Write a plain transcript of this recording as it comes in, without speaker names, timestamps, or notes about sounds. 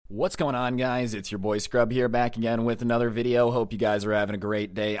What's going on, guys? It's your boy Scrub here, back again with another video. Hope you guys are having a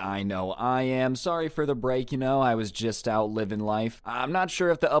great day. I know I am. Sorry for the break, I was just out living life. I'm not sure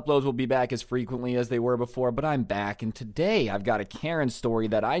if the uploads will be back as frequently as they were before, but I'm back, and today I've got a Karen story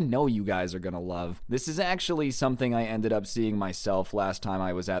that I know you guys are gonna love. This is actually something I ended up seeing myself last time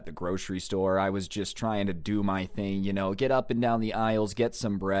I was at the grocery store. I was just trying to do my thing, get up and down the aisles, get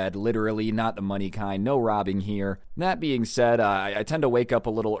some bread, literally, not the money kind, no robbing here. That being said, I tend to wake up a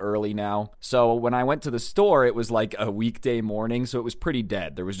little early now. So when I went to the store, it was like a weekday morning, so it was pretty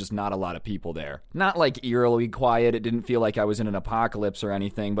dead. There was just not a lot of people there. Not like eerily quiet. It didn't feel like I was in an apocalypse or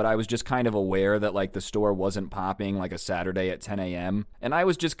anything, but I was just kind of aware that like the store wasn't popping like a Saturday at 10 a.m. And I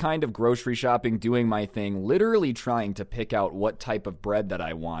was just kind of grocery shopping, doing my thing, literally trying to pick out what type of bread that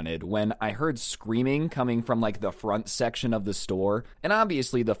I wanted when I heard screaming coming from like the front section of the store. And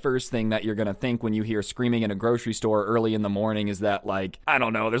obviously the first thing that you're gonna think when you hear screaming in a grocery store early in the morning is that like, I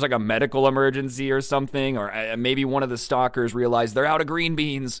don't know, there's like a medical emergency or something, or maybe one of the stalkers realized they're out of green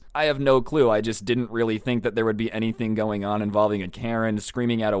beans. I have no clue. I just didn't really think that there would be anything going on involving a Karen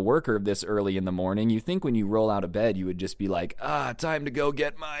screaming at a worker this early in the morning. You think when you roll out of bed, you would just be like, time to go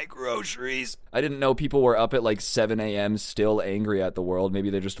get my groceries. I didn't know people were up at like 7 a.m. still angry at the world. Maybe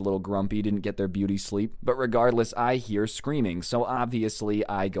they're just a little grumpy, didn't get their beauty sleep. But regardless, I hear screaming, so obviously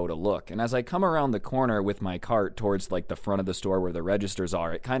I go to look. And as I come around the corner with my cart towards like the front of the store where the registers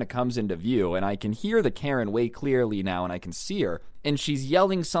are, it kind of comes into view, and I can hear the Karen way clearly now, and I can see her. And she's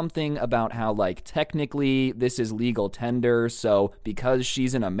yelling something about how, like, technically this is legal tender, so because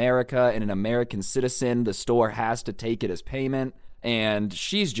she's in America and an American citizen, the store has to take it as payment. And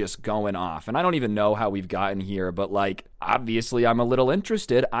she's just going off. And I don't even know how we've gotten here, but like, obviously I'm a little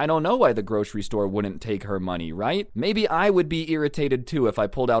interested. I don't know why the grocery store wouldn't take her money, right? Maybe I would be irritated too if I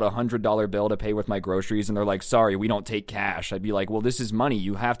pulled out a $100 bill to pay with my groceries and they're like, sorry, we don't take cash. I'd be like, well, this is money.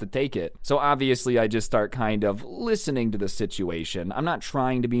 You have to take it. So obviously I just start kind of listening to the situation. I'm not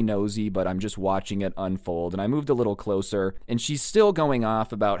trying to be nosy, but I'm just watching it unfold. And I moved a little closer, and she's still going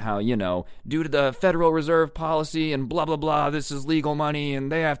off about how, due to the Federal Reserve policy and blah, blah, blah, this is legal money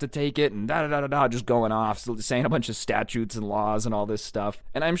and they have to take it and da-da-da-da-da, just going off, saying a bunch of statutes and laws and all this stuff.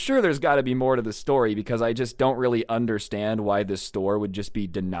 And I'm sure there's got to be more to the story because I just don't really understand why this store would just be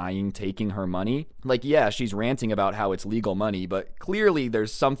denying taking her money. Like, yeah, she's ranting about how it's legal money, but clearly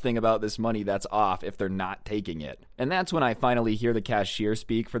there's something about this money that's off if they're not taking it. And that's when I finally hear the cashier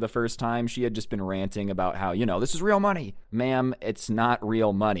speak for the first time. She had just been ranting about how, this is real money. Ma'am, it's not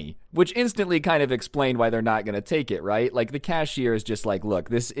real money. Which instantly kind of explained why they're not going to take it, right? Like, the cashier is just like, look,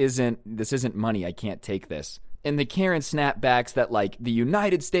 this isn't money. I can't take this. And the Karen snapbacks that, like, the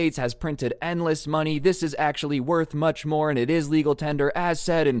United States has printed endless money. This is actually worth much more, and it is legal tender, as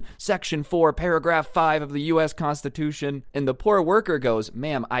said in Section 4, Paragraph 5 of the U.S. Constitution. And the poor worker goes,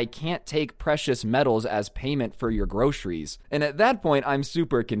 ma'am, I can't take precious metals as payment for your groceries. And at that point, I'm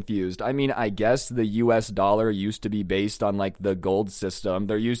super confused. I mean, I guess the U.S. dollar used to be based on, like, the gold system.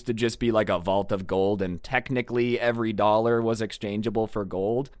 There used to just be, like, a vault of gold, and technically every dollar was exchangeable for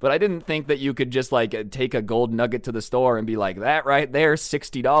gold. But I didn't think that you could just, like, take a gold nugget to the store and be like, that right there,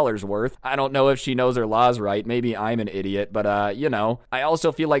 $60 worth. I don't know if she knows her laws right. Maybe I'm an idiot, but I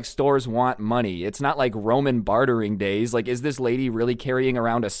also feel like stores want money. It's not like Roman bartering days. Like, is this lady really carrying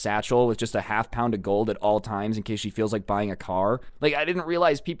around a satchel with just a half pound of gold at all times in case she feels like buying a car? Like, I didn't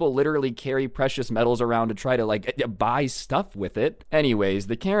realize people literally carry precious metals around to try to like buy stuff with it. Anyways,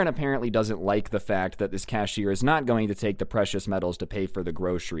 the Karen apparently doesn't like the fact that this cashier is not going to take the precious metals to pay for the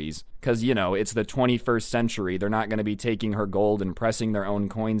groceries. Because, it's the 21st century. They're not going to be taking her gold and pressing their own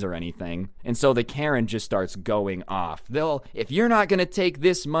coins or anything. And so the Karen just starts going off. If you're not going to take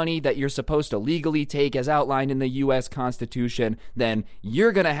this money that you're supposed to legally take as outlined in the U.S. Constitution, then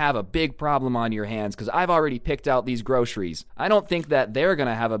you're going to have a big problem on your hands because I've already picked out these groceries. I don't think that they're going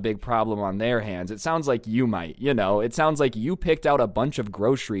to have a big problem on their hands. It sounds like you might, it sounds like you picked out a bunch of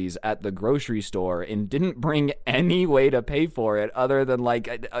groceries at the grocery store and didn't bring any way to pay for it other than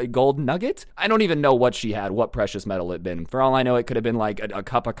like a gold nugget. I don't even know what she had, what precious metal it'd been. For all I know, it could have been like a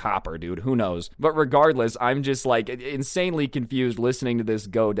cup of copper, dude. Who knows? But regardless, I'm just like insanely confused listening to this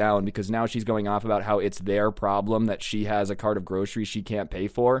go down because now she's going off about how it's their problem that she has a cart of groceries she can't pay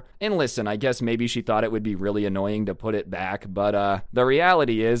for. And listen, I guess maybe she thought it would be really annoying to put it back, but the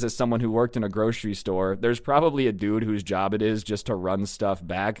reality is, as someone who worked in a grocery store, there's probably a dude whose job it is just to run stuff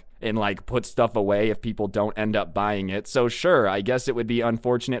back and like put stuff away if people don't end up buying it. So sure, I guess it would be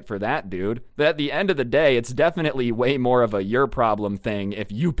unfortunate for that dude. But at the end of the day, it's definitely way more of a your problem thing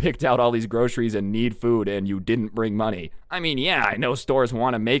if you picked out all these groceries and need food and you didn't bring money. I mean, yeah, I know stores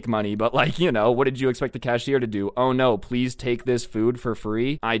want to make money, but like, what did you expect the cashier to do? Oh no, please take this food for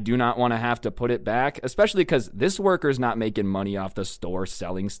free. I do not want to have to put it back, especially because this worker's not making money off the store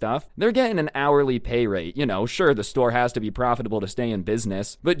selling stuff. They're getting an hourly pay rate. Sure, the store has to be profitable to stay in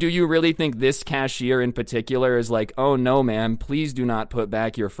business, but do you really think this cashier in particular is like, oh no, man, please do not put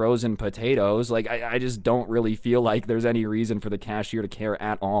back your frozen potatoes? Like, I just don't really feel like there's any reason for the cashier to care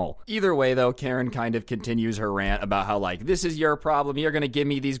at all. Either way, though, Karen kind of continues her rant about how, like, this is your problem. You're going to give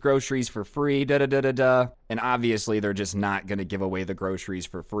me these groceries for free, da-da-da-da-da. And obviously, they're just not going to give away the groceries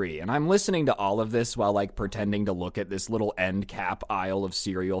for free. And I'm listening to all of this while, like, pretending to look at this little end cap aisle of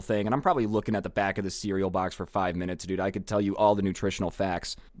cereal thing. And I'm probably looking at the back of the cereal box for 5 minutes, dude. I could tell you all the nutritional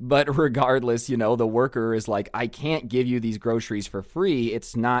facts. But regardless, the worker is like, I can't give you these groceries for free.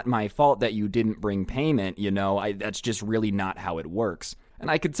 It's not my fault that you didn't bring payment, that's just really not how it works. And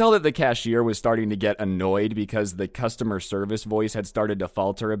I could tell that the cashier was starting to get annoyed because the customer service voice had started to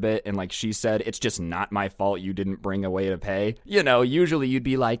falter a bit. And like she said, it's just not my fault you didn't bring a way to pay. Usually you'd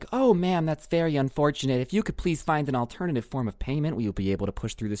be like, oh, ma'am, that's very unfortunate. If you could please find an alternative form of payment, we'll be able to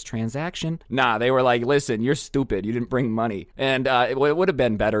push through this transaction. Nah, they were like, listen, you're stupid. You didn't bring money. And it would have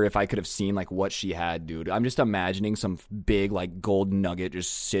been better if I could have seen like what she had, dude. I'm just imagining some big like gold nugget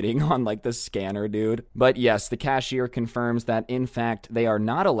just sitting on like the scanner, dude. But yes, the cashier confirms that in fact they are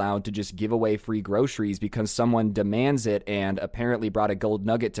not allowed to just give away free groceries because someone demands it and apparently brought a gold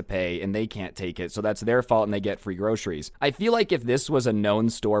nugget to pay and they can't take it. So that's their fault and they get free groceries. I feel like if this was a known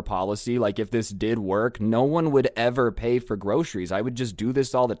store policy, like if this did work, no one would ever pay for groceries. I would just do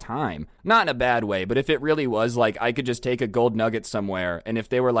this all the time. Not in a bad way, but if it really was like I could just take a gold nugget somewhere and if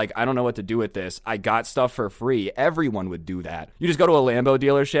they were like, I don't know what to do with this, I got stuff for free, everyone would do that. You just go to a Lambo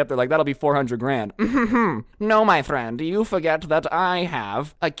dealership, they're like, that'll be 400 grand. No, my friend, you forget that I have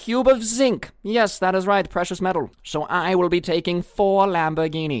a cube of zinc. Yes, that is right, precious metal. So I will be taking 4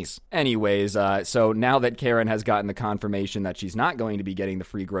 Lamborghinis. Anyways, so now that Karen has gotten the confirmation that she's not going to be getting the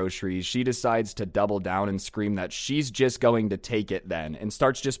free groceries, she decides to double down and scream that she's just going to take it then, and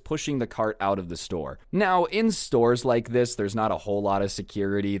starts just pushing the cart out of the store. Now, in stores like this, there's not a whole lot of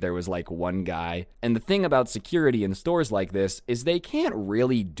security. There was like one guy. And the thing about security in stores like this is they can't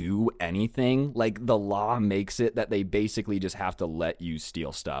really do anything. Like, the law makes it that they basically just have to let you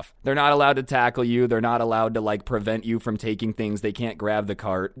steal stuff. They're not allowed to tackle you. They're not allowed to like prevent you from taking things. They can't grab the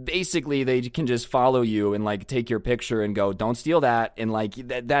cart. Basically, they can just follow you and like take your picture and go, don't steal that. And like,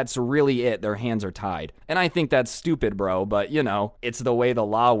 that's really it. Their hands are tied. And I think that's stupid, bro. But it's the way the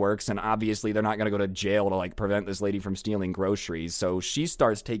law works. And obviously they're not going to go to jail to like prevent this lady from stealing groceries. So she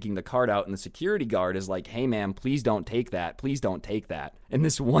starts taking the cart out and the security guard is like, hey man, please don't take that. Please don't take that. And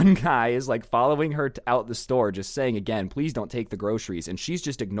this one guy is like following her out the store, just saying again, please don't take the groceries. And she's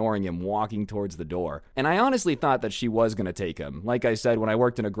just ignoring him, walking towards the door. And I honestly thought that she was going to take him. Like I said, when I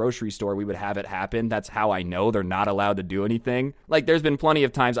worked in a grocery store, we would have it happen. That's how I know they're not allowed to do anything. Like there's been plenty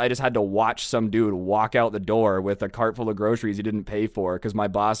of times I just had to watch some dude walk out the door with a cart full of groceries he didn't pay for because my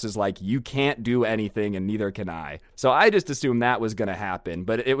boss is like, you can't do anything and neither can I. So I just assumed that was going to happen.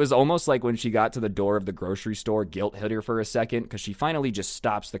 But it was almost like when she got to the door of the grocery store, guilt hit her for a second because she finally just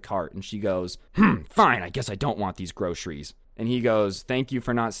stops the cart and she goes, fine, I guess I don't want these groceries. And he goes, thank you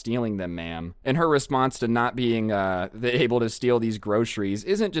for not stealing them, ma'am. And her response to not being able to steal these groceries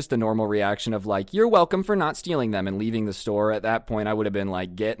isn't just a normal reaction of like, you're welcome for not stealing them and leaving the store. At that point, I would have been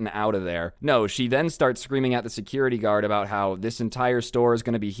like, getting out of there. No, she then starts screaming at the security guard about how this entire store is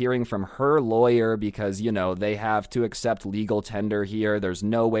going to be hearing from her lawyer because, they have to accept legal tender here. There's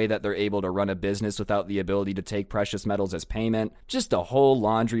no way that they're able to run a business without the ability to take precious metals as payment. Just a whole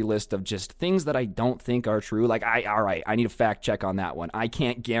laundry list of just things that I don't think are true. Like, all right, I need a fact check on that one. I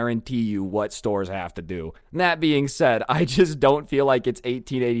can't guarantee you what stores have to do. That being said, I just don't feel like it's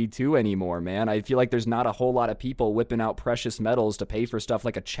 1882 anymore, man. I feel like there's not a whole lot of people whipping out precious metals to pay for stuff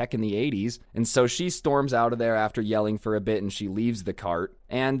like a check in the 80s. And so she storms out of there after yelling for a bit and she leaves the cart.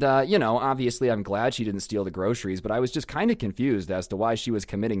 And, obviously I'm glad she didn't steal the groceries, but I was just kind of confused as to why she was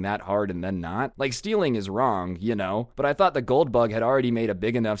committing that hard and then not. Like, stealing is wrong, but I thought the gold bug had already made a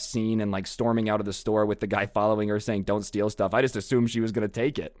big enough scene and, like, storming out of the store with the guy following her saying, don't steal stuff. I just assumed she was going to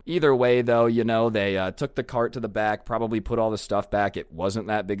take it. Either way, though, they took the cart to the back, probably put all the stuff back. It wasn't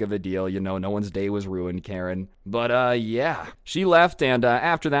that big of a deal, no one's day was ruined, Karen. But, yeah. She left, and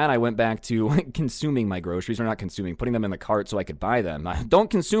after that, I went back to consuming my groceries, or not consuming, putting them in the cart so I could buy them. Don't don't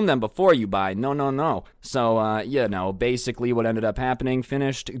consume them before you buy. No, no, no. So, basically what ended up happening,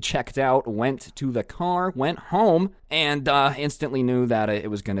 finished, checked out, went to the car, went home, and instantly knew that it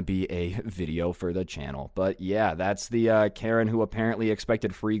was going to be a video for the channel. But yeah, that's the Karen who apparently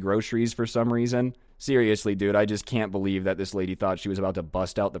expected free groceries for some reason. Seriously, dude, I just can't believe that this lady thought she was about to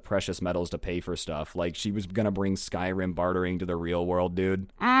bust out the precious metals to pay for stuff. Like, she was gonna bring Skyrim bartering to the real world,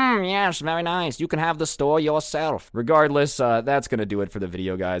 dude. Yes, very nice. You can have the store yourself. Regardless, that's gonna do it for the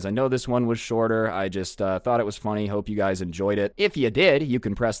video, guys. I know this one was shorter. I just thought it was funny. Hope you guys enjoyed it. If you did, you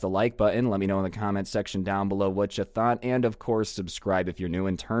can press the like button. Let me know in the comment section down below what you thought. And, of course, subscribe if you're new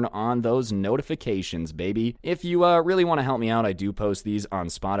and turn on those notifications, baby. If you really want to help me out, I do post these on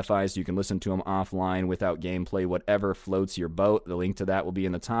Spotify, so you can listen to them offline without gameplay, whatever floats your boat. The link to that will be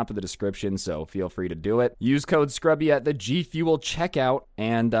in the top of the description, so feel free to do it. Use code Scrubby at the G Fuel checkout,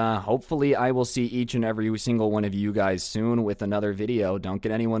 and hopefully I will see each and every single one of you guys soon with another video. Don't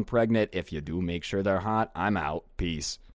get anyone pregnant. If you do, make sure they're hot. I'm out. Peace.